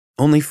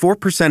Only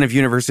 4% of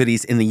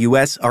universities in the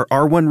U.S. are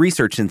R1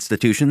 research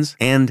institutions,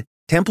 and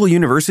Temple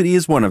University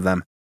is one of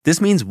them. This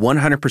means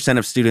 100%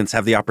 of students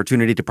have the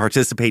opportunity to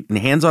participate in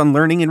hands-on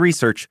learning and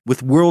research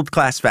with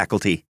world-class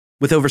faculty.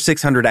 With over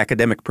 600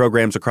 academic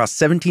programs across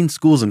 17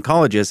 schools and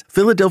colleges,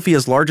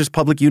 Philadelphia's largest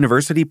public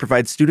university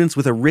provides students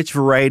with a rich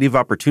variety of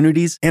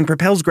opportunities and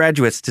propels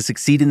graduates to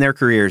succeed in their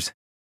careers.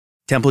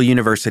 Temple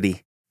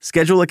University.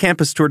 Schedule a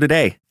campus tour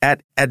today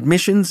at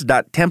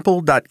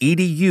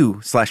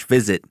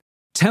admissions.temple.edu/visit.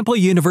 Temple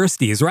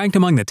University is ranked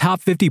among the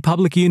top 50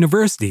 public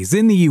universities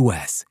in the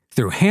U.S.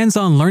 Through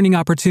hands-on learning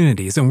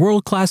opportunities and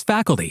world-class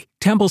faculty,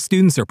 Temple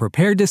students are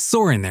prepared to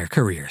soar in their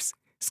careers.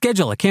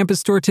 Schedule a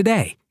campus tour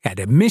today at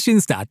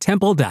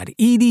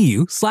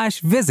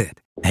admissions.temple.edu/visit.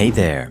 Hey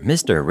there,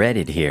 Mr.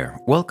 Reddit here.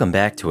 Welcome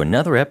back to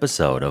another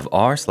episode of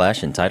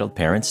r/Entitled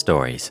Parent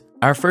Stories.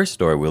 Our first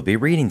story we'll be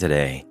reading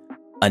today.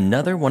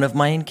 Another one of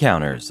my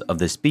encounters of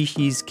the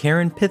species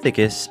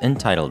Caranpithecus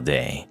entitled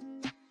Day.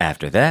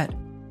 After that,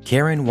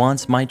 Karen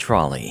wants my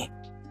trolley.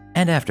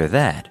 And after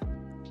that,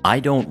 I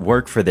don't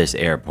work for this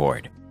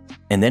airport.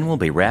 And then we'll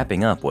be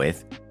wrapping up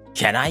with,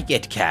 can I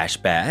get cash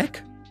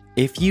back?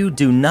 If you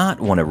do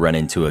not want to run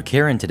into a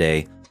Karen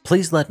today,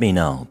 please let me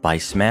know by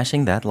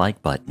smashing that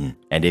like button.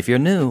 And if you're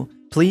new,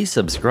 please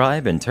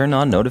subscribe and turn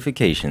on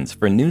notifications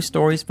for new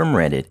stories from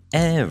Reddit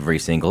every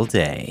single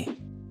day.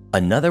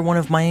 Another one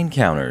of my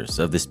encounters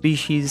of the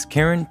species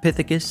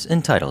Caranpithecus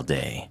entitled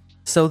Day.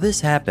 So this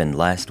happened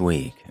last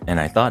week, and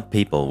I thought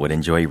people would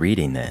enjoy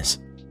reading this.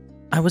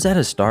 I was at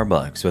a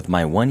Starbucks with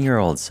my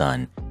 1-year-old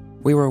son.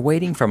 We were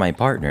waiting for my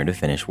partner to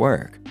finish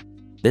work.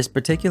 This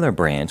particular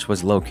branch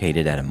was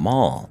located at a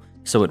mall,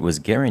 so it was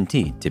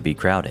guaranteed to be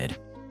crowded.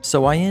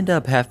 So I ended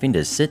up having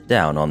to sit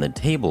down on the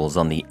tables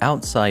on the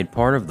outside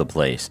part of the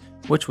place,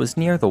 which was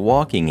near the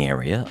walking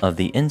area of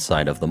the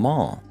inside of the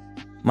mall.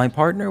 My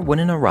partner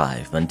wouldn't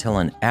arrive until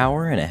an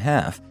hour and a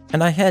half,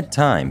 and I had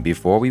time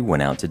before we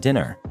went out to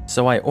dinner,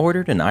 so I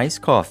ordered an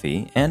iced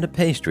coffee and a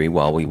pastry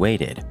while we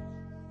waited.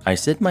 I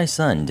sit my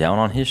son down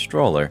on his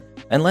stroller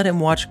and let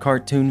him watch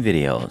cartoon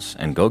videos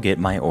and go get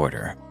my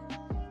order.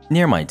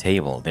 Near my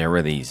table, there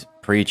were these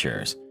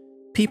preachers,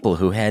 people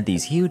who had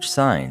these huge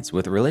signs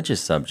with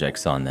religious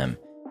subjects on them,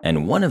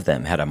 and one of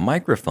them had a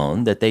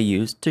microphone that they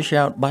used to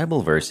shout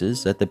Bible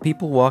verses at the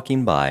people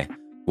walking by,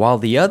 while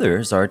the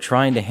others are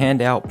trying to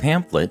hand out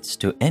pamphlets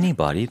to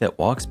anybody that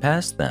walks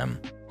past them.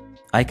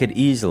 I could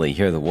easily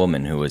hear the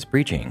woman who was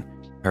preaching,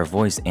 her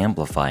voice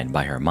amplified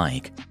by her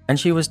mic, and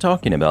she was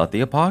talking about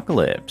the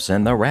apocalypse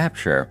and the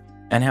rapture,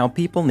 and how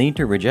people need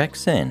to reject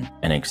sin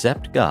and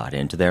accept God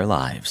into their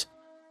lives.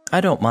 I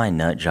don't mind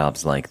nut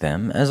jobs like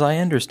them, as I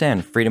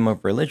understand freedom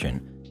of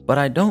religion, but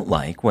I don't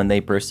like when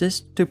they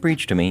persist to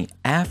preach to me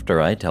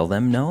after I tell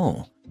them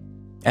no.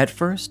 At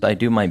first, I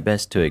do my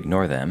best to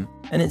ignore them,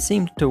 and it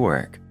seemed to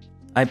work.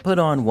 I put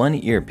on one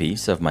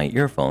earpiece of my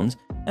earphones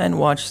and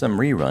watched some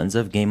reruns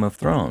of Game of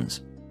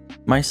Thrones.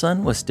 My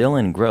son was still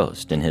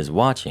engrossed in his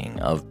watching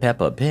of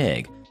Peppa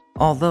Pig,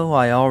 although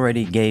I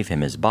already gave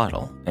him his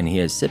bottle, and he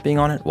is sipping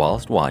on it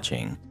whilst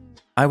watching.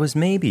 I was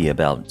maybe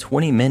about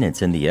 20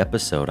 minutes in the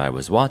episode I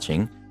was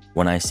watching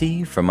when I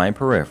see from my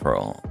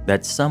peripheral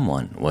that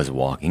someone was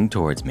walking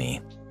towards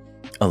me.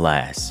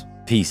 Alas,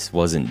 peace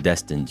wasn't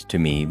destined to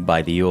me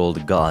by the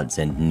old gods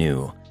and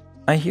new.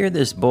 I hear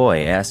this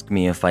boy ask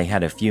me if I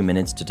had a few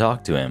minutes to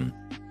talk to him.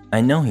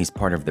 I know he's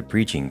part of the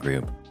preaching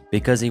group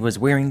because he was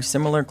wearing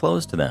similar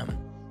clothes to them.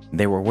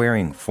 They were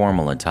wearing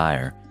formal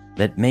attire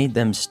that made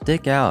them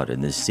stick out in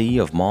the sea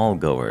of mall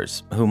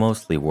goers who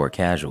mostly wore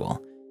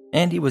casual,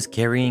 and he was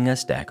carrying a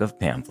stack of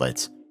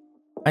pamphlets.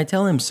 I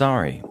tell him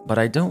sorry, but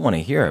I don't want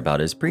to hear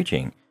about his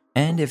preaching,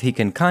 and if he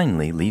can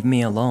kindly leave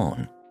me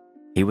alone.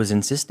 He was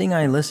insisting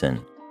I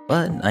listen,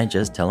 but I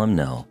just tell him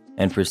no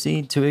and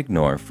proceed to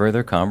ignore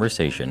further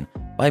conversation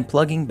by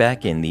plugging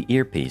back in the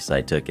earpiece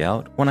I took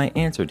out when I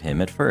answered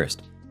him at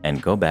first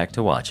and go back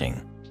to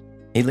watching.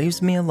 He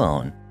leaves me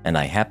alone, and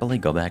I happily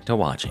go back to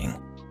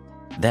watching.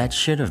 That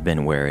should have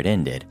been where it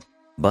ended,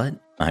 but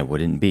I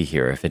wouldn't be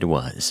here if it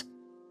was.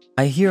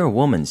 I hear a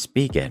woman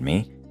speak at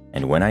me,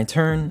 and when I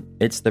turn,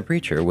 it's the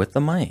preacher with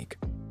the mic.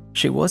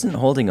 She wasn't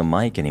holding a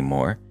mic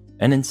anymore,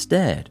 and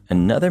instead,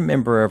 another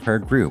member of her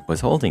group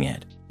was holding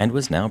it and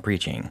was now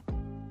preaching.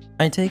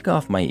 I take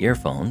off my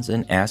earphones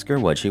and ask her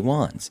what she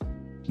wants.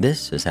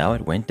 This is how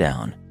it went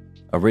down.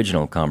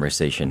 Original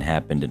conversation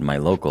happened in my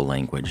local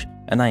language,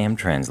 and I am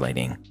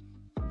translating.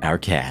 Our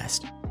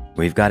cast.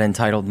 We've got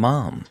entitled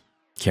Mom,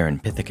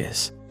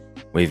 Caranpithecus.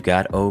 We've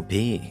got OP,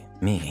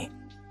 me.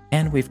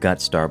 And we've got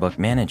Starbucks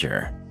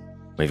manager.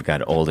 We've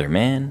got older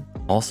man,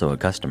 also a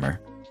customer.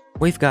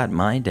 We've got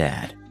my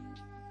dad.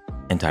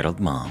 Entitled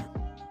Mom.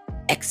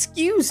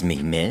 Excuse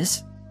me,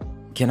 miss.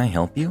 Can I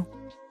help you?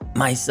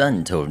 My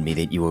son told me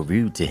that you were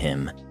rude to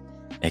him.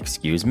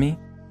 Excuse me?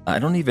 I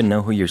don't even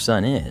know who your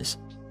son is.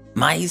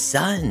 My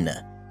son!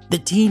 The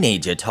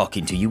teenager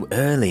talking to you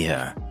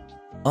earlier.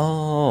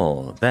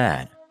 Oh,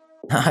 that.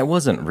 I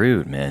wasn't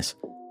rude, miss.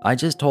 I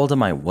just told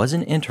him I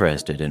wasn't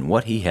interested in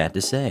what he had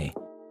to say.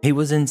 He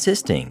was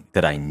insisting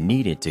that I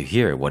needed to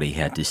hear what he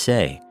had to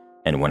say,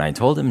 and when I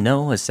told him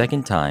no a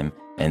second time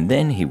and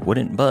then he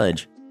wouldn't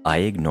budge, I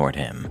ignored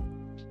him.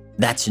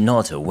 That's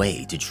not a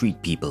way to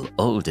treat people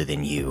older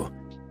than you.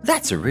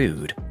 That's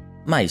rude.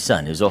 My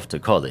son is off to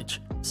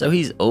college, so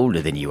he's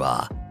older than you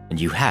are, and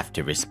you have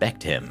to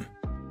respect him.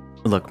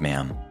 Look,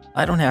 ma'am,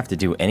 I don't have to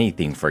do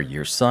anything for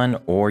your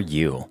son or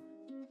you.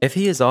 If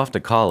he is off to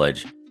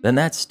college, then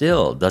that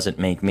still doesn't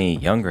make me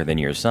younger than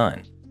your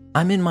son.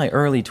 I'm in my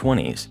early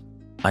 20s.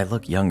 I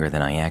look younger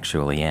than I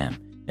actually am,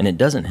 and it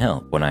doesn't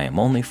help when I am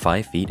only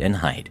 5 feet in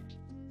height.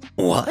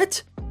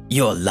 What?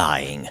 You're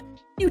lying.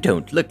 You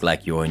don't look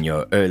like you're in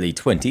your early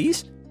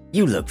 20s.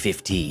 You look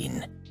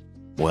 15.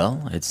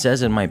 Well, it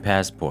says in my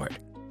passport,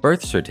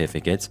 birth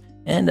certificates,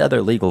 and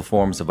other legal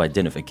forms of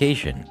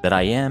identification that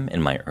I am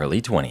in my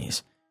early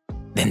 20s.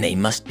 Then they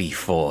must be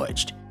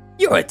forged.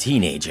 You're a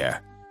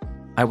teenager.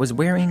 I was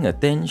wearing a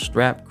thin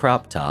strapped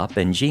crop top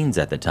and jeans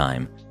at the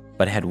time,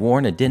 but had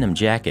worn a denim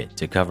jacket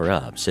to cover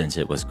up since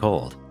it was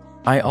cold.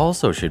 I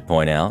also should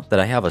point out that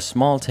I have a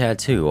small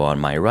tattoo on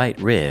my right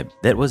rib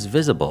that was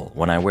visible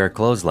when I wear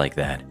clothes like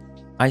that.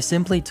 I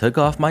simply took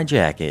off my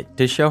jacket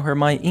to show her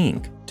my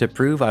ink to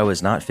prove I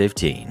was not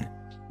 15.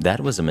 That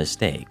was a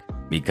mistake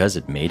because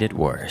it made it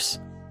worse.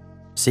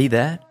 See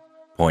that?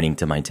 Pointing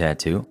to my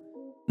tattoo.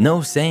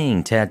 No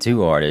saying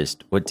tattoo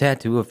artist would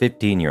tattoo a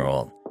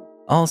 15-year-old.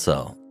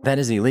 Also, that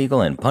is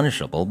illegal and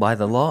punishable by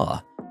the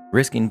law.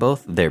 Risking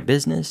both their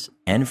business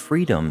and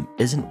freedom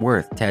isn't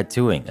worth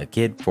tattooing a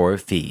kid for a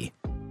fee.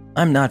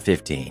 I'm not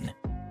 15.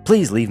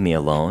 Please leave me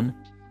alone.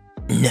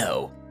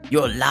 No,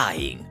 you're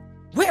lying.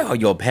 Where are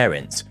your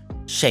parents?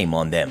 Shame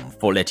on them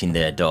for letting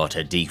their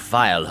daughter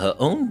defile her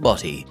own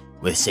body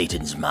with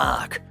Satan's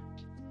mark.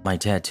 My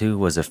tattoo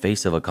was a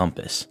face of a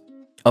compass.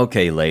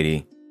 Okay,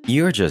 lady,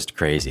 you're just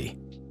crazy.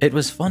 It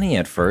was funny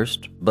at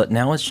first, but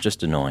now it's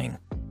just annoying.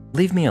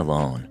 Leave me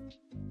alone.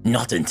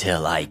 Not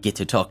until I get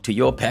to talk to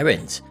your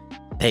parents.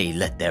 They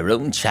let their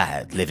own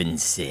child live in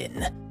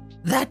sin.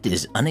 That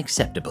is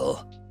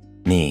unacceptable.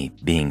 Me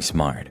being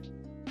smart.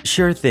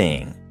 Sure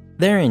thing.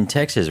 They're in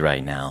Texas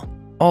right now.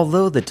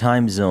 Although the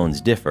time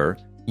zones differ,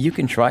 you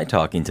can try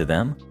talking to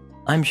them.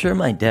 I'm sure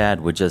my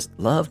dad would just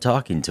love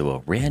talking to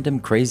a random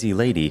crazy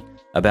lady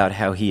about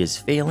how he is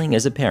failing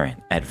as a parent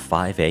at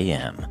 5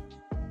 a.m.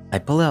 I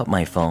pull out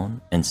my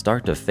phone and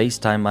start to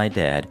FaceTime my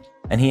dad,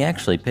 and he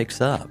actually picks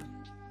up.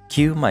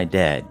 Cue my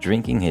dad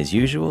drinking his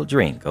usual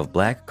drink of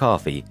black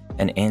coffee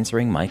and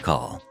answering my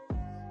call.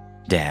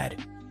 Dad.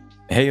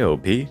 Hey,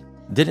 OP.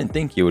 Didn't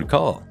think you would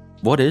call.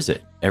 What is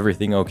it?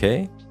 Everything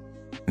okay?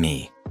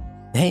 Me.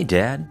 Hey,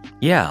 Dad.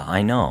 Yeah,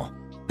 I know.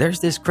 There's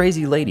this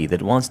crazy lady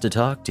that wants to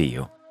talk to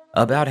you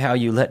about how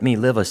you let me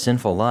live a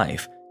sinful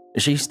life.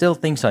 She still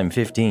thinks I'm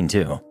 15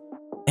 too.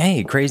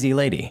 Hey, crazy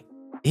lady.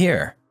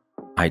 Here.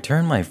 I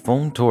turn my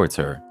phone towards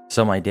her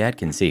so my dad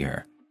can see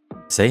her.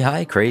 Say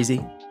hi,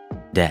 crazy.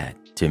 Dad,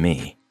 to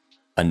me.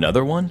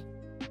 Another one?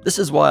 This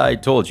is why I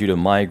told you to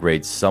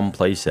migrate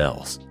someplace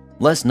else.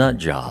 Less nut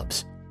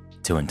jobs.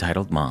 To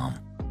entitled mom.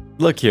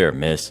 Look here,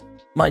 miss.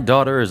 My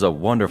daughter is a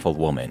wonderful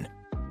woman.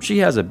 She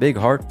has a big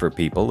heart for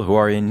people who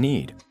are in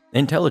need,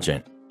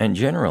 intelligent, and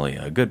generally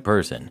a good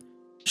person.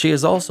 She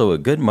is also a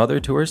good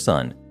mother to her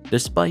son,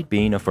 despite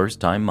being a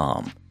first-time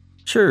mom.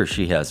 Sure,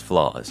 she has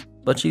flaws,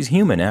 but she's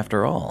human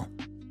after all.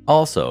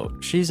 Also,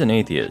 she's an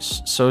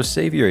atheist, so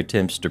save your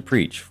attempts to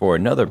preach for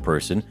another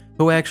person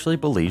who actually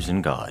believes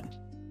in God.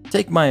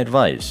 Take my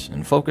advice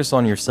and focus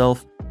on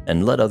yourself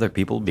and let other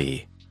people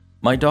be.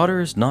 My daughter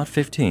is not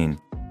 15.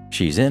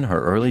 She's in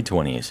her early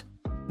 20s.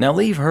 Now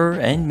leave her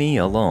and me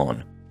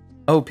alone.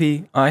 OP,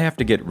 I have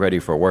to get ready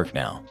for work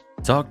now.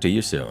 Talk to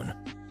you soon.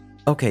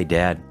 Okay,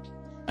 Dad.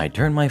 I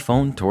turn my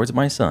phone towards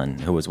my son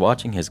who was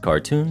watching his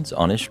cartoons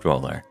on his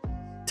stroller.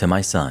 To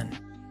my son.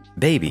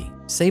 Baby,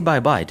 say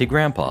bye-bye to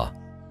Grandpa.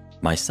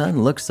 My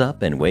son looks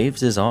up and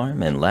waves his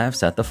arm and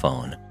laughs at the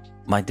phone.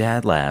 My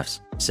dad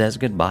laughs, says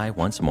goodbye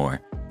once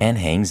more, and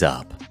hangs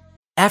up.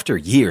 After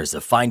years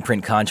of fine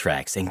print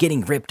contracts and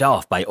getting ripped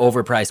off by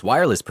overpriced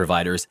wireless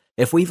providers,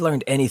 if we've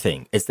learned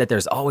anything, it's that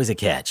there's always a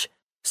catch.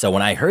 So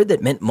when I heard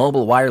that Mint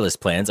Mobile wireless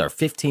plans are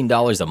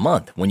 $15 a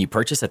month when you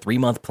purchase a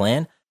 3-month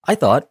plan, I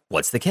thought,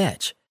 what's the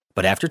catch?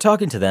 But after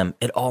talking to them,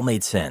 it all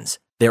made sense.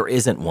 There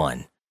isn't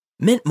one.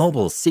 Mint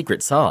Mobile's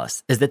secret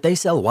sauce is that they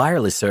sell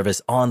wireless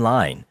service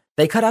online.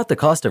 They cut out the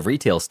cost of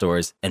retail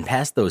stores and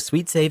pass those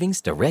sweet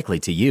savings directly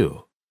to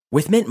you.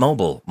 With Mint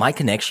Mobile, my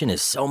connection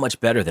is so much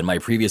better than my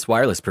previous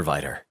wireless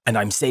provider, and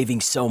I'm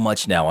saving so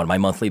much now on my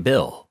monthly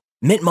bill.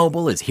 Mint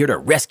Mobile is here to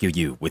rescue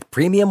you with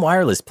premium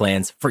wireless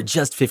plans for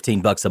just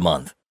 $15 a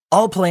month.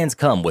 All plans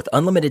come with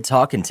unlimited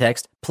talk and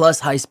text plus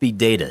high-speed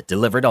data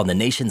delivered on the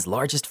nation's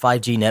largest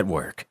 5G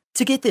network.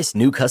 To get this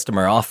new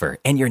customer offer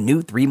and your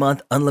new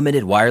 3-month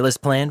unlimited wireless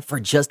plan for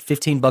just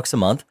 $15 a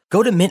month,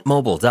 go to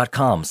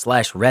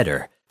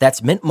mintmobile.com/redder.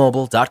 That's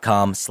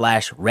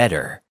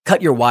mintmobile.com/redder.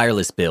 Cut your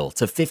wireless bill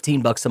to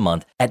 $15 a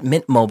month at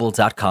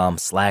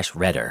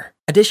mintmobile.com/redder.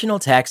 Additional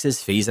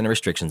taxes, fees, and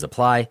restrictions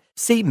apply.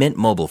 See Mint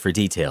Mobile for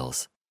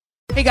details.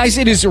 Hey guys,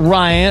 it is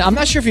Ryan. I'm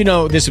not sure if you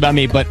know this about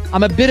me, but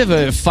I'm a bit of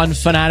a fun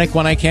fanatic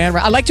when I can.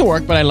 I like to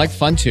work, but I like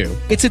fun too.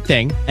 It's a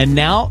thing. And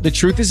now the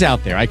truth is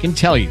out there. I can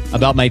tell you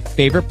about my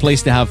favorite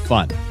place to have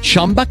fun.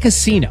 Chumba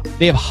Casino.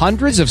 They have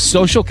hundreds of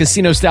social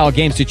casino style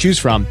games to choose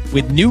from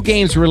with new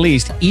games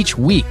released each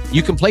week.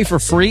 You can play for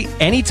free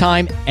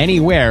anytime,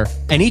 anywhere.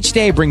 And each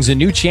day brings a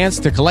new chance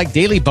to collect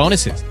daily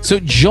bonuses. So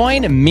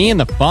join me in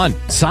the fun.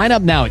 Sign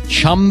up now at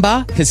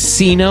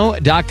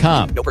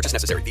ChumbaCasino.com. No purchase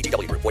necessary.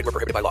 VGW Group. Void where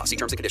prohibited by law. See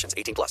terms and conditions.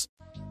 18+.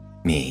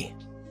 Me.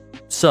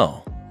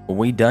 So,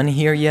 we done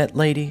here yet,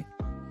 lady?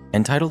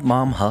 Entitled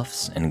mom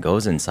huffs and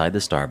goes inside the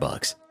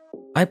Starbucks.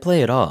 I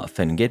play it off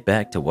and get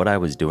back to what I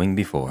was doing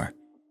before.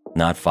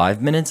 Not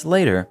 5 minutes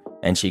later,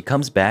 and she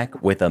comes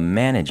back with a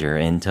manager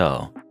in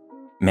tow.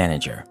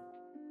 Manager.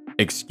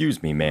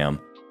 Excuse me, ma'am,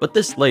 but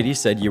this lady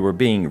said you were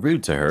being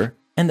rude to her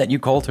and that you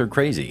called her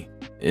crazy.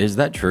 Is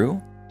that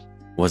true?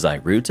 Was I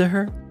rude to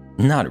her?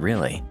 Not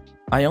really.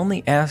 I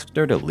only asked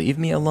her to leave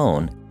me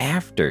alone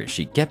after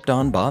she kept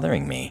on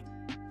bothering me.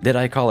 Did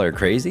I call her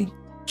crazy?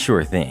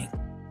 Sure thing.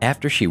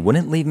 After she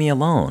wouldn't leave me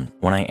alone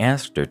when I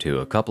asked her to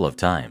a couple of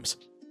times.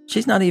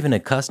 She's not even a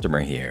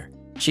customer here.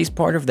 She's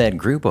part of that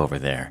group over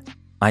there.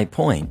 I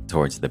point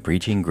towards the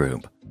preaching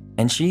group,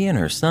 and she and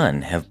her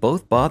son have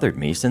both bothered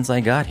me since I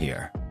got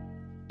here.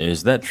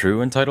 Is that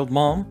true, entitled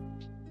mom?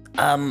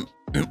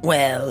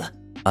 Well...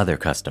 Other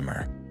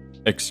customer.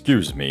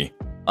 Excuse me.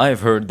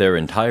 I've heard their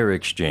entire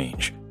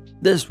exchange.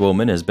 This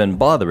woman has been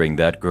bothering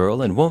that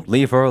girl and won't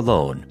leave her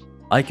alone.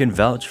 I can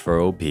vouch for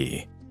OP.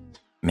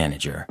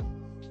 Manager.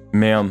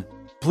 Ma'am,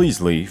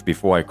 please leave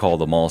before I call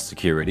the mall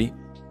security.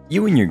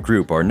 You and your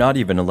group are not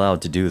even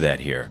allowed to do that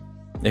here.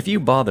 If you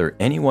bother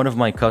any one of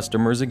my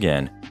customers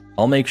again,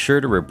 I'll make sure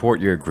to report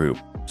your group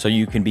so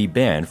you can be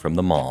banned from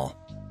the mall.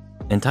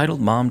 Entitled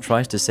mom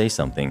tries to say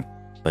something,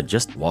 but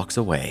just walks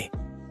away.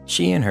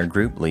 She and her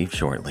group leave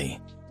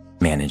shortly.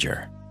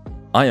 Manager.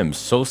 I am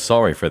so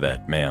sorry for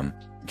that, ma'am.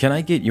 Can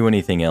I get you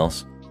anything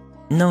else?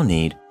 No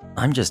need.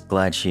 I'm just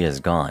glad she is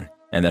gone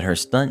and that her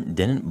stunt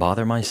didn't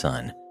bother my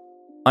son.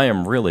 I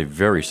am really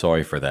very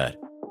sorry for that.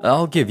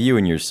 I'll give you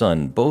and your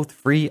son both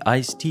free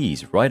iced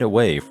teas right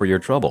away for your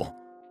trouble.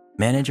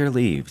 Manager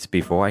leaves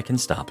before I can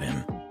stop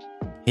him.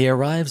 He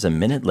arrives a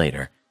minute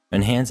later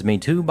and hands me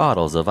 2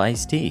 bottles of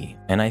iced tea,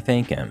 and I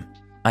thank him.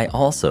 I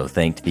also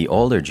thanked the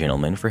older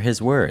gentleman for his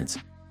words.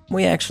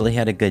 We actually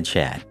had a good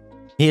chat.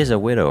 He is a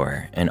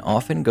widower and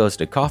often goes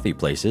to coffee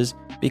places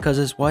because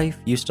his wife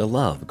used to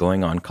love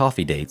going on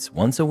coffee dates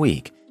once a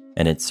week,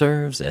 and it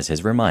serves as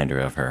his reminder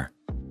of her.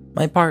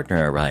 My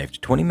partner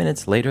arrived 20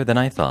 minutes later than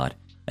I thought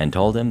and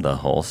told him the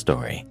whole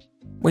story.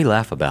 We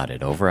laugh about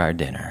it over our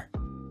dinner.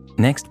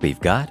 Next we've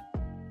got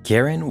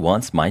Karen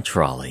Wants My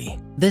Trolley.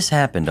 This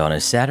happened on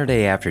a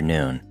Saturday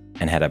afternoon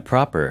and had a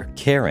proper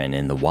Karen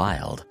in the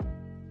wild.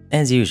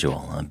 As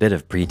usual, a bit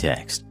of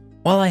pretext.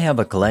 While I have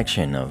a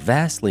collection of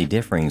vastly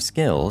differing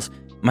skills,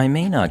 my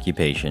main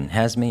occupation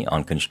has me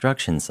on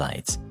construction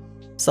sites.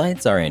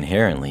 Sites are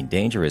inherently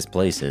dangerous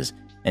places,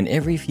 and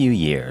every few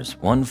years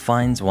one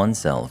finds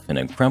oneself in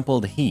a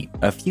crumpled heap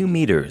a few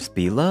meters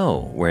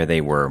below where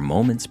they were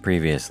moments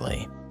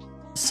previously.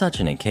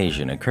 Such an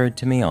occasion occurred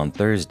to me on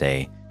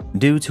Thursday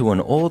due to an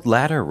old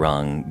ladder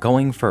rung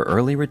going for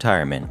early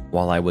retirement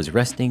while I was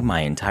resting my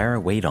entire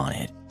weight on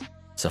it.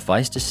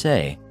 Suffice to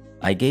say,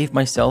 I gave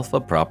myself a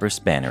proper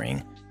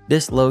spannering,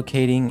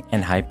 dislocating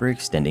and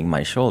hyperextending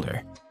my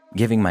shoulder,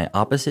 giving my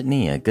opposite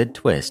knee a good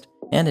twist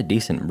and a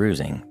decent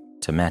bruising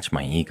to match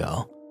my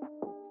ego.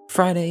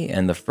 Friday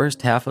and the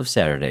first half of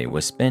Saturday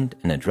was spent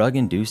in a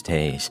drug-induced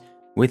haze,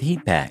 with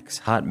heat packs,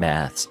 hot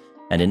baths,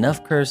 and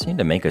enough cursing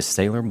to make a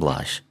sailor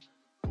blush.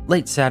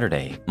 Late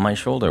Saturday, my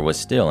shoulder was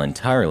still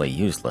entirely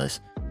useless,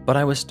 but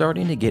I was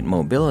starting to get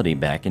mobility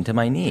back into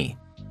my knee,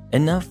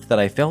 enough that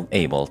I felt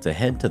able to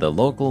head to the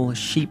local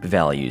sheep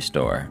value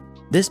store.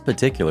 This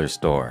particular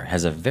store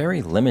has a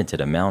very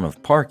limited amount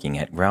of parking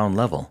at ground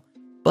level,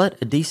 but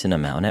a decent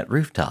amount at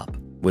rooftop,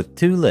 with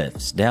 2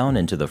 lifts down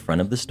into the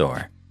front of the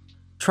store.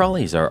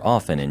 Trolleys are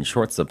often in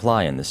short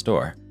supply in the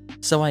store,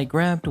 so I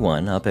grabbed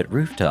one up at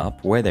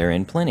rooftop where they're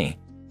in plenty,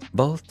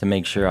 both to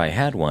make sure I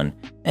had one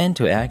and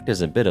to act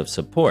as a bit of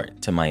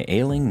support to my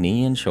ailing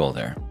knee and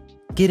shoulder.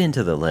 Get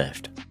into the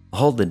lift.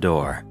 Hold the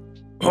door.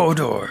 Hold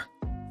door.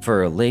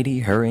 For a lady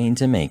hurrying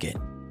to make it.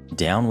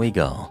 Down we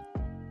go.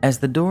 As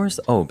the doors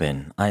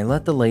open, I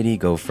let the lady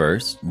go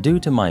first due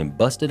to my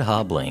busted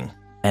hobbling,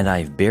 and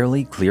I've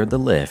barely cleared the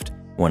lift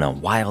when a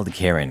wild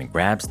Karen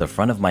grabs the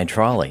front of my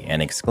trolley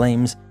and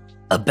exclaims,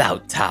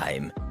 "About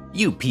time!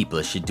 You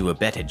people should do a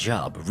better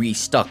job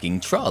restocking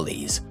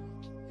trolleys."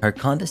 Her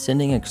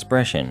condescending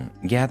expression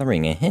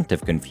gathering a hint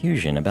of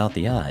confusion about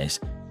the eyes,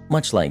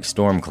 much like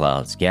storm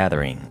clouds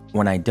gathering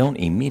when I don't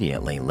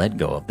immediately let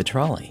go of the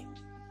trolley.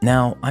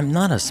 Now, I'm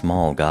not a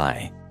small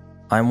guy.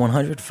 I'm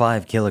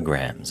 105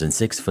 kilograms and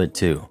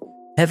 6'2",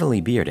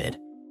 heavily bearded.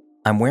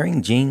 I'm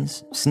wearing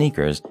jeans,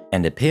 sneakers,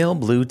 and a pale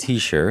blue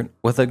t-shirt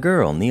with a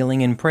girl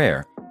kneeling in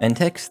prayer and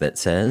text that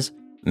says,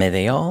 "May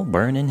they all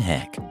burn in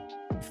heck."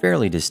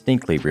 fairly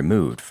distinctly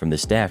removed from the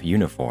staff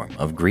uniform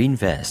of green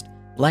vest,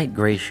 light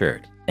gray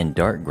shirt, and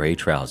dark gray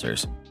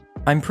trousers.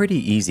 I'm pretty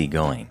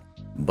easygoing,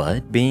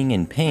 but being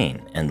in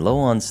pain and low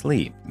on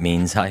sleep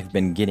means I've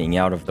been getting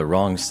out of the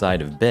wrong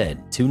side of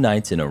bed 2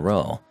 nights in a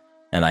row,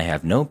 and I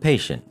have no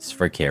patience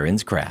for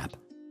Karen's crap.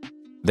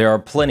 There are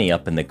plenty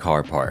up in the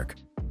car park.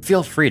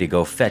 Feel free to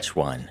go fetch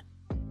one.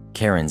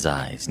 Karen's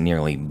eyes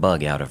nearly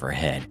bug out of her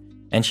head,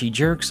 and she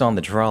jerks on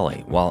the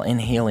trolley while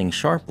inhaling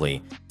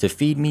sharply to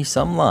feed me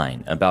some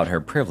line about her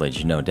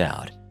privilege, no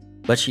doubt.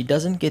 But she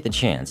doesn't get the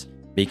chance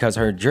because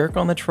her jerk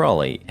on the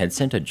trolley had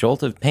sent a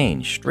jolt of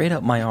pain straight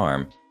up my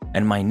arm,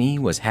 and my knee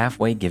was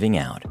halfway giving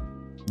out.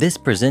 This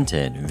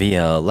presented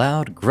via a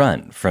loud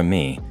grunt from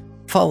me,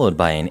 followed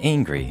by an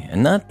angry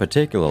and not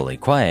particularly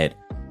quiet,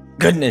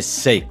 "Goodness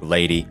sake,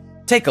 lady,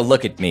 take a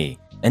look at me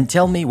and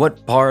tell me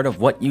what part of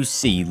what you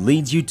see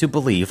leads you to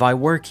believe I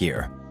work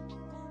here."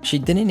 She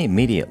didn't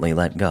immediately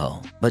let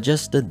go, but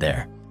just stood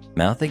there,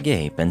 mouth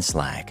agape and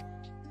slack,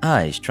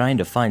 eyes trying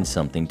to find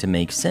something to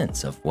make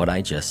sense of what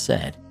I just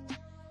said.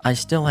 I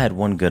still had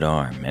one good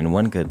arm and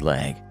one good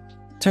leg.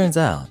 Turns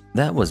out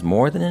that was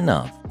more than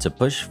enough to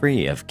push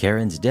free of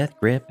Karen's death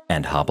grip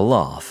and hobble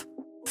off.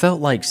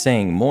 Felt like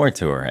saying more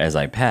to her as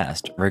I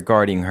passed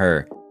regarding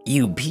her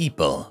 "you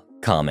people"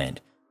 comment,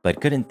 but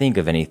couldn't think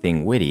of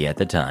anything witty at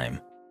the time.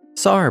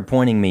 Saw her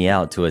pointing me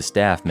out to a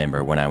staff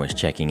member when I was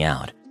checking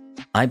out.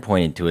 I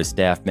pointed to a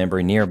staff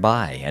member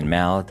nearby and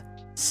mouthed,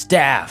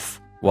 "Staff,"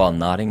 while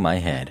nodding my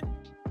head.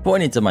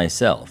 Pointed to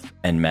myself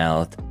and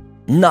mouthed,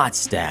 "Not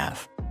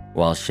staff,"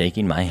 while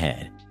shaking my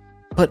head.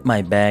 Put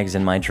my bags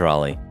in my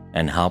trolley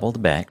and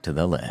hobbled back to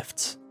the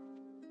lifts.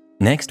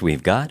 Next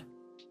we've got,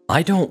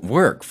 "I don't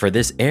work for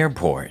this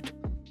airport."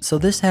 So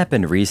this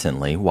happened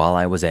recently while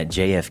I was at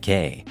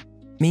JFK.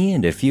 Me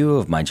and a few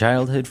of my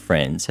childhood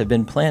friends have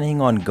been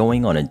planning on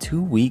going on a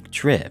 2-week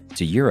trip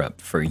to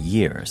Europe for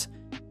years.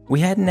 We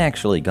hadn't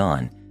actually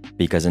gone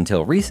because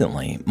until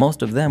recently,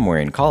 most of them were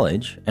in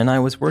college and I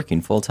was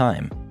working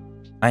full-time.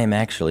 I am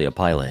actually a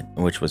pilot,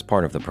 which was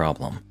part of the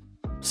problem.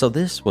 So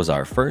this was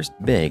our first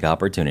big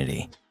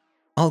opportunity.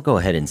 I'll go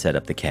ahead and set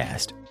up the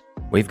cast.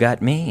 We've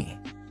got me,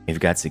 we've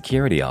got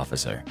security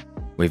officer,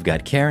 we've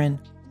got Karen,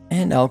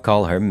 and I'll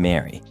call her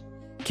Mary,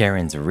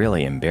 Karen's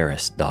really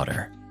embarrassed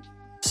daughter.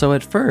 So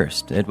at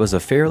first, it was a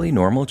fairly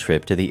normal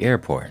trip to the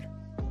airport.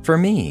 For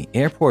me,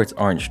 airports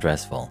aren't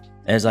stressful,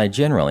 as I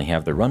generally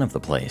have the run of the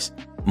place,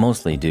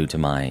 mostly due to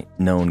my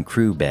known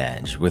crew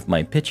badge with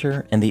my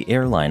picture and the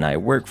airline I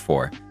work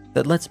for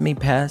that lets me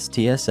pass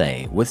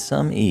TSA with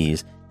some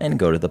ease and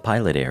go to the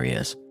pilot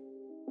areas.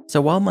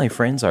 So while my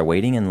friends are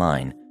waiting in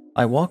line,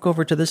 I walk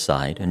over to the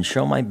side and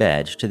show my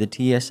badge to the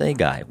TSA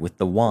guy with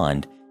the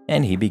wand,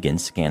 and he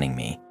begins scanning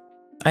me.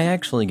 I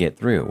actually get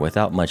through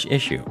without much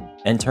issue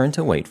and turn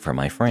to wait for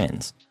my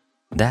friends.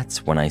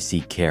 That's when I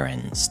see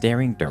Karen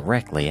staring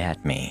directly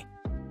at me.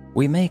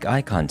 We make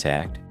eye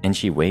contact and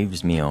she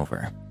waves me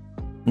over.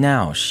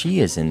 Now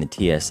she is in the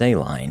TSA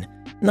line,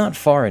 not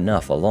far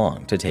enough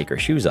along to take her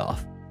shoes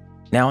off.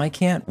 Now I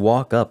can't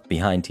walk up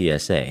behind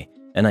TSA,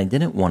 and I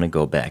didn't want to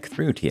go back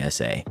through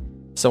TSA,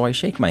 so I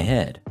shake my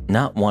head,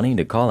 not wanting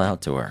to call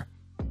out to her.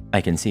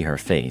 I can see her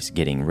face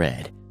getting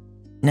red.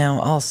 Now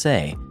I'll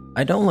say,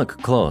 I don't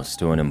look close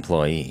to an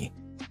employee.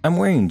 I'm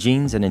wearing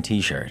jeans and a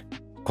t-shirt,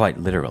 quite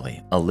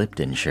literally a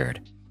Lipton shirt,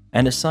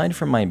 and aside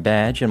from my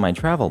badge and my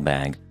travel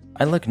bag,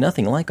 I look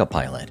nothing like a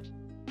pilot,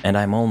 and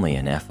I'm only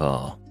an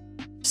FO.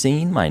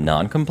 Seeing my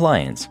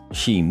non-compliance,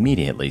 she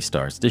immediately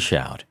starts to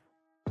shout,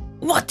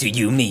 "What do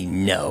you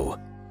mean no?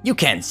 You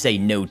can't say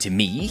no to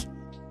me."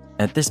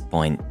 At this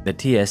point, the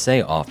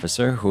TSA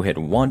officer who had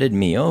wanded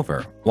me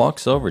over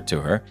walks over to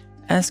her,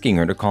 asking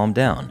her to calm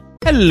down.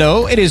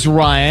 Hello, it is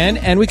Ryan,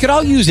 and we could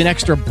all use an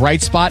extra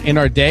bright spot in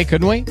our day,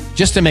 couldn't we?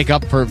 Just to make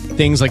up for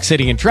things like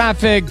sitting in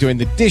traffic, doing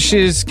the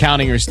dishes,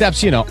 counting your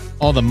steps,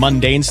 all the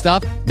mundane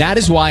stuff. That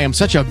is why I'm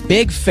such a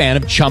big fan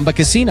of Chumba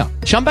Casino.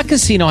 Chumba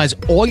Casino has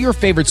all your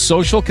favorite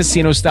social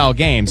casino-style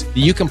games that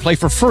you can play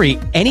for free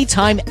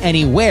anytime,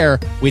 anywhere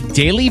with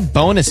daily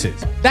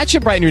bonuses. That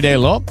should brighten your day a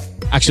little.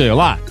 Actually, a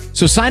lot.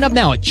 So sign up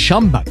now at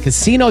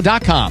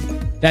ChumbaCasino.com.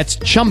 That's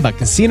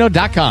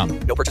ChumbaCasino.com.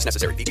 No purchase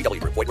necessary. VGW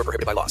Group. Void where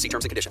prohibited by law. See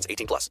terms and conditions.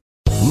 18+.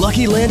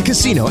 Lucky Land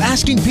Casino,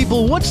 asking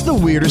people, what's the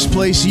weirdest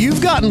place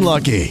you've gotten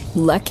lucky?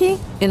 Lucky?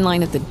 In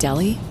line at the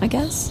deli, I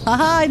guess?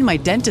 Aha, in my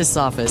dentist's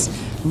office.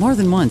 More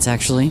than once,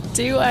 actually.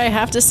 Do I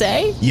have to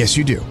say? Yes,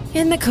 you do.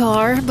 In the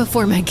car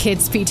before my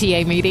kids'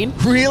 PTA meeting.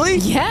 Really?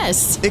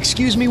 Yes.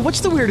 Excuse me,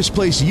 what's the weirdest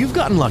place you've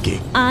gotten lucky?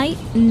 I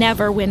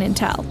never win and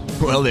tell.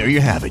 Well, there you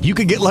have it. You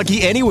can get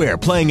lucky anywhere,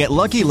 playing at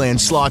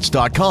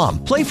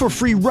LuckyLandSlots.com. Play for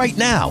free right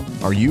now.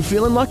 Are you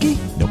feeling lucky?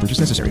 No purchase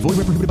necessary. Void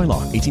where prohibited by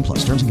law.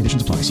 18+. Terms and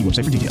conditions apply. See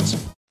website for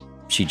details.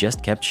 She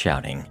just kept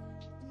shouting,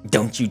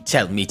 "Don't you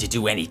tell me to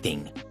do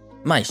anything.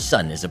 My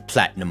son is a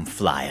platinum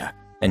flyer,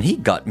 and he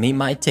got me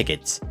my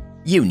tickets.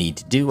 You need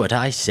to do what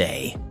I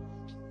say."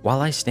 While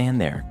I stand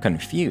there,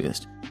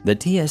 confused, the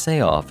TSA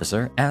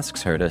officer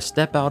asks her to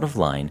step out of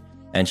line,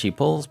 and she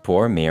pulls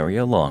poor Mary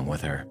along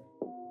with her.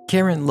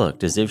 Karen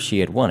looked as if she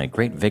had won a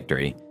great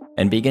victory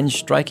and began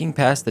striking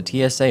past the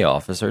TSA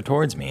officer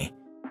towards me.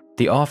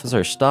 The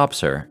officer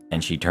stops her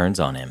and she turns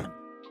on him.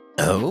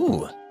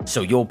 Oh, so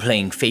you're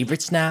playing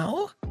favorites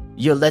now?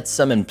 You'll let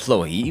some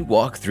employee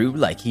walk through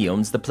like he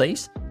owns the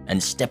place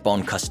and step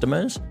on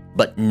customers,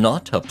 but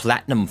not a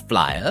platinum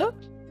flyer?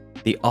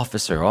 The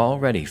officer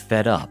already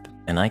fed up,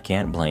 and I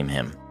can't blame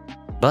him.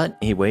 But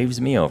he waves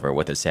me over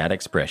with a sad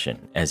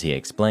expression as he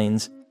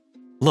explains,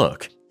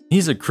 Look,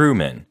 he's a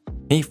crewman.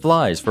 He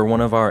flies for one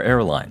of our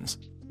airlines.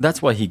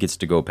 That's why he gets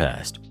to go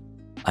past.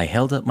 I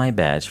held up my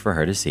badge for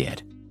her to see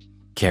it.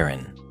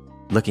 Karen,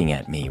 looking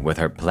at me with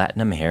her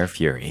platinum hair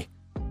fury.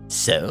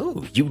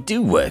 So, you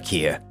do work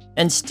here,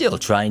 and still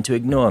trying to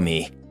ignore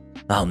me.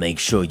 I'll make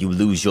sure you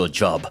lose your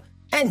job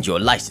and your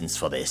license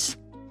for this.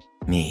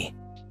 Me,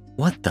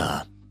 what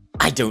the?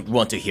 I don't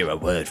want to hear a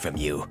word from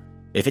you,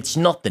 if it's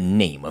not the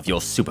name of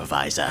your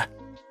supervisor.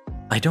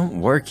 I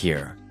don't work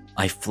here.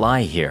 I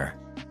fly here.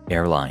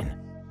 Airline.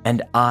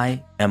 And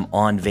I am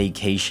on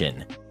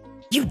vacation.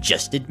 You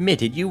just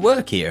admitted you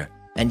work here,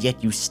 and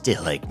yet you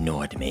still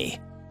ignored me.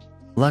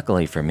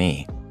 Luckily for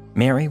me,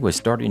 Mary was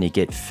starting to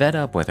get fed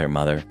up with her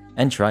mother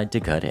and tried to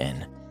cut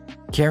in.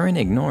 Karen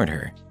ignored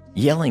her,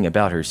 yelling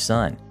about her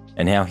son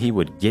and how he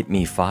would get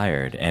me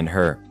fired and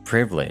her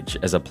privilege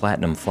as a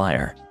platinum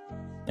flyer.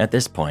 At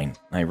this point,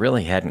 I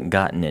really hadn't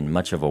gotten in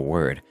much of a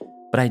word,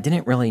 but I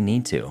didn't really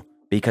need to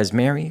because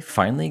Mary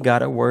finally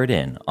got a word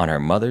in on her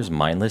mother's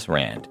mindless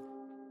rant.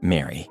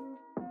 Mary,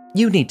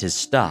 you need to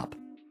stop.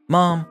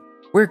 Mom,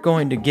 we're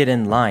going to get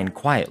in line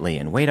quietly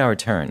and wait our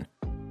turn.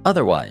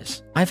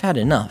 Otherwise, I've had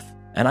enough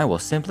and I will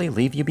simply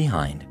leave you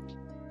behind.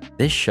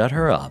 This shut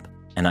her up,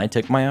 and I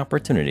took my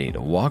opportunity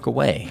to walk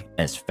away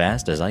as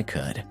fast as I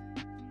could.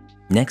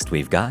 Next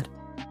we've got,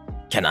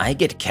 can I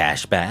get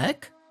cash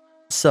back?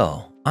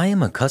 So, I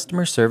am a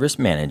customer service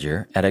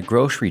manager at a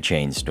grocery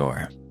chain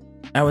store.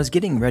 I was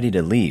getting ready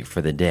to leave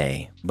for the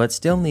day, but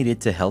still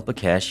needed to help a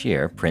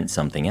cashier print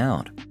something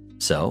out.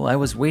 So, I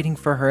was waiting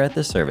for her at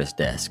the service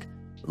desk,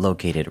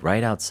 located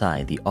right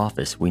outside the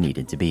office we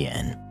needed to be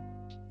in.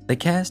 The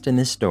cast in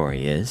this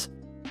story is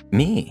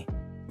me.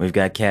 We've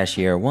got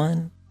cashier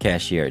 1,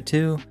 cashier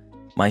 2,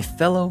 my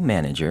fellow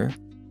manager,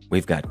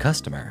 we've got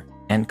customer,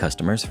 and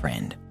customer's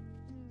friend.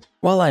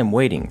 While I'm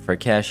waiting for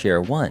cashier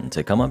 1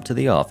 to come up to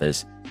the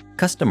office,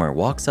 customer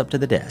walks up to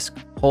the desk,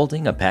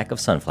 holding a pack of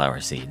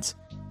sunflower seeds.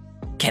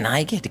 Can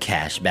I get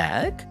cash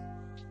back?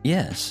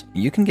 Yes,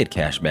 you can get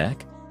cash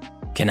back.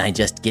 Can I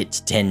just get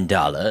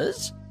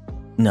 $10?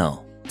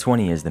 No,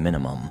 20 is the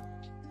minimum.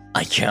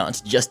 I can't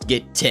just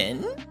get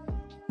 10?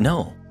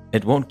 No,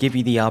 it won't give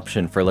you the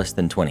option for less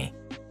than 20.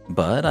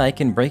 But I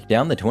can break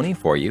down the 20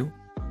 for you.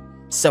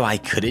 So I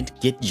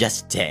couldn't get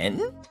just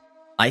 10?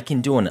 I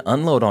can do an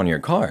unload on your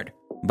card,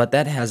 but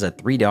that has a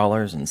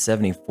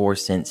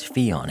 $3.74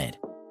 fee on it.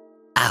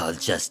 I'll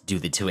just do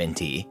the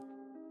 20.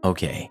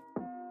 Okay.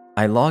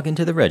 I log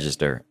into the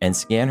register and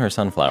scan her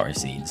sunflower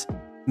seeds.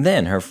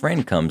 Then her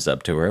friend comes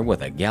up to her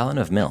with a gallon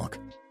of milk.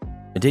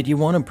 Did you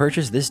want to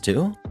purchase this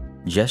too?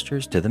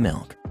 Gestures to the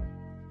milk.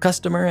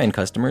 Customer and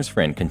customer's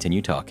friend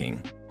continue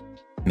talking.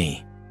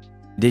 Me.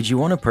 Did you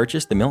want to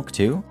purchase the milk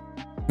too?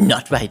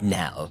 Not right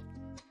now.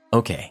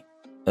 Okay,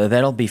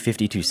 that'll be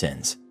 52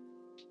 cents.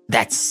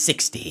 That's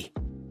 60.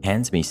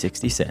 Hands me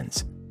 60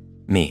 cents.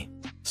 Me,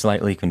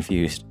 slightly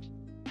confused.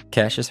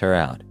 Cashes her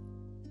out.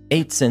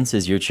 8 cents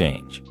is your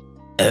change.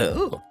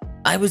 Oh,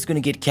 I was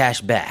gonna get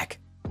cash back.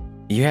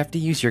 You have to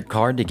use your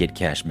card to get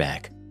cash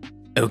back.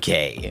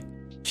 Okay.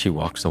 She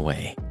walks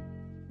away.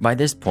 By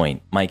this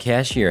point, my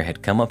cashier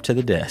had come up to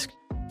the desk,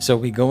 so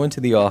we go into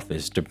the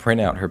office to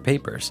print out her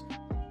papers.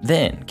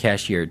 Then,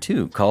 cashier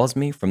 2 calls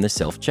me from the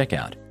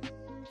self-checkout.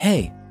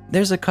 Hey,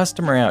 there's a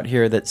customer out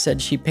here that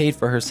said she paid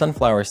for her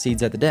sunflower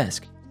seeds at the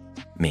desk.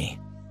 Me.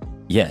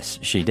 Yes,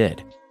 she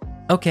did.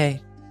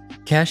 Okay.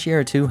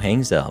 Cashier 2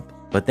 hangs up,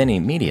 but then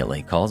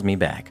immediately calls me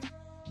back.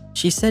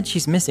 She said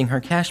she's missing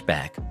her cash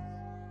back.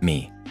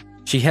 Me.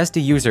 She has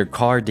to use her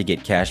card to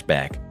get cash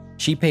back.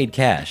 She paid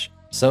cash,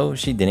 so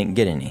she didn't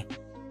get any.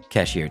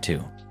 Cashier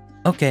 2.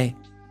 Okay.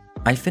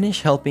 I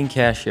finish helping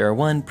cashier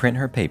 1 print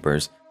her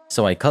papers,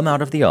 so I come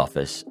out of the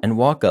office and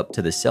walk up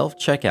to the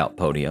self-checkout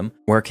podium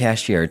where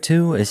cashier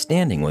 2 is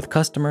standing with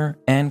customer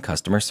and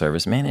customer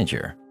service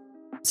manager.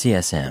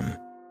 CSM.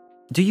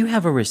 Do you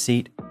have a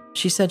receipt?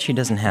 She said she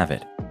doesn't have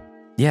it.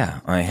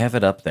 Yeah, I have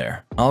it up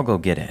there. I'll go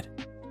get it.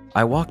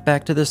 I walk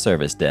back to the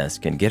service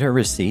desk and get her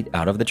receipt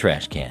out of the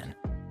trash can.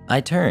 I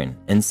turn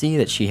and see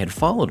that she had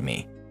followed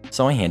me,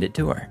 so I hand it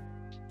to her.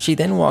 She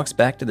then walks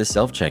back to the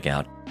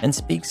self-checkout and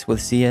speaks with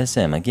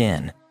CSM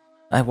again.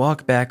 I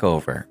walk back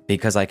over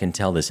because I can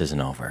tell this isn't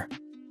over.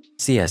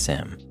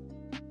 CSM.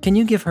 Can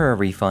you give her a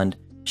refund?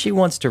 She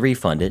wants to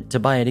refund it to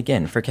buy it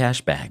again for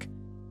cash back.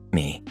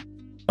 Me.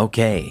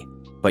 Okay,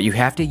 but you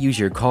have to use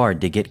your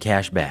card to get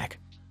cash back.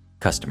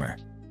 Customer.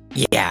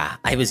 Yeah,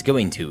 I was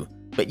going to,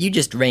 but you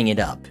just rang it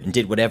up and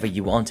did whatever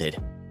you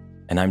wanted.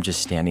 And I'm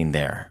just standing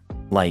there,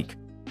 like,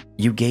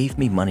 you gave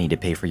me money to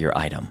pay for your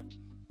item.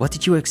 What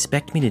did you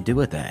expect me to do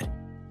with that?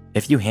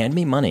 If you hand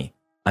me money,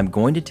 I'm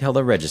going to tell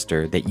the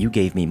register that you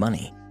gave me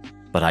money,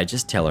 but I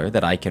just tell her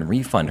that I can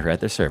refund her at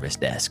the service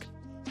desk.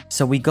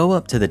 So we go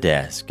up to the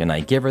desk and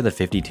I give her the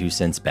 52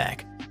 cents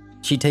back.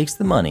 She takes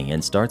the money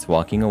and starts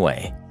walking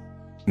away.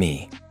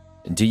 Me,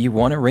 do you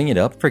want to ring it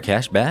up for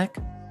cash back?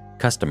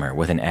 Customer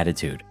with an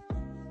attitude.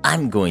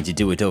 I'm going to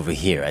do it over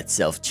here at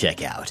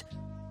self-checkout.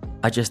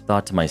 I just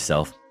thought to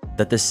myself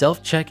that the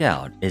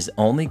self-checkout is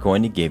only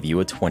going to give you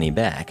a 20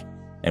 back,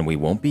 and we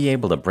won't be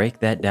able to break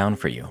that down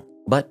for you.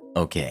 But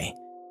okay.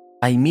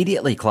 I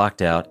immediately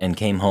clocked out and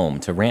came home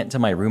to rant to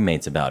my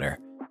roommates about her.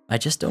 I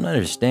just don't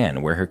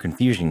understand where her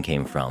confusion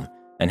came from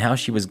and how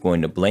she was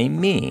going to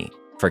blame me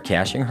for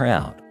cashing her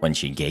out when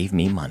she gave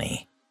me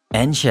money.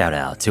 And shout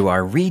out to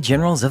our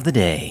re-generals of the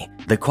day,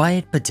 the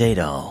Quiet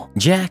Potato,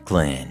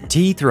 Jacqueline,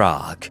 Teeth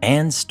Rock,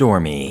 and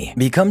Stormy.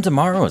 Become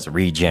tomorrow's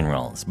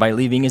re-generals by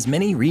leaving as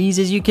many rees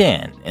as you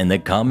can in the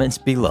comments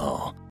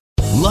below.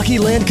 Lucky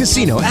Land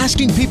Casino,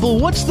 asking people,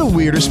 what's the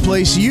weirdest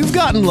place you've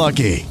gotten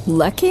lucky?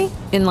 Lucky?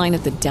 In line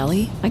at the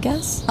deli, I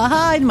guess?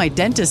 Aha, in my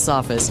dentist's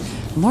office.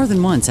 More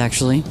than once,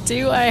 actually.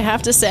 Do I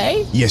have to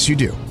say? Yes, you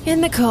do. In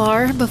the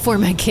car before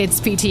my kids'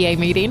 PTA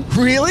meeting.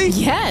 Really?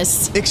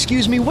 Yes.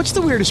 Excuse me, what's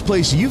the weirdest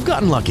place you've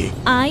gotten lucky?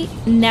 I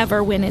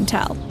never win and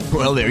tell.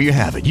 Well, there you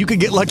have it. You can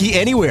get lucky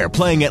anywhere,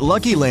 playing at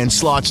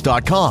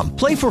LuckyLandSlots.com.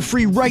 Play for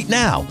free right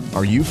now.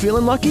 Are you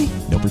feeling lucky?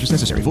 No purchase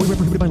necessary. Void where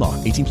prohibited by law.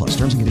 18+.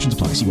 Terms and conditions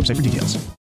apply. See website for details.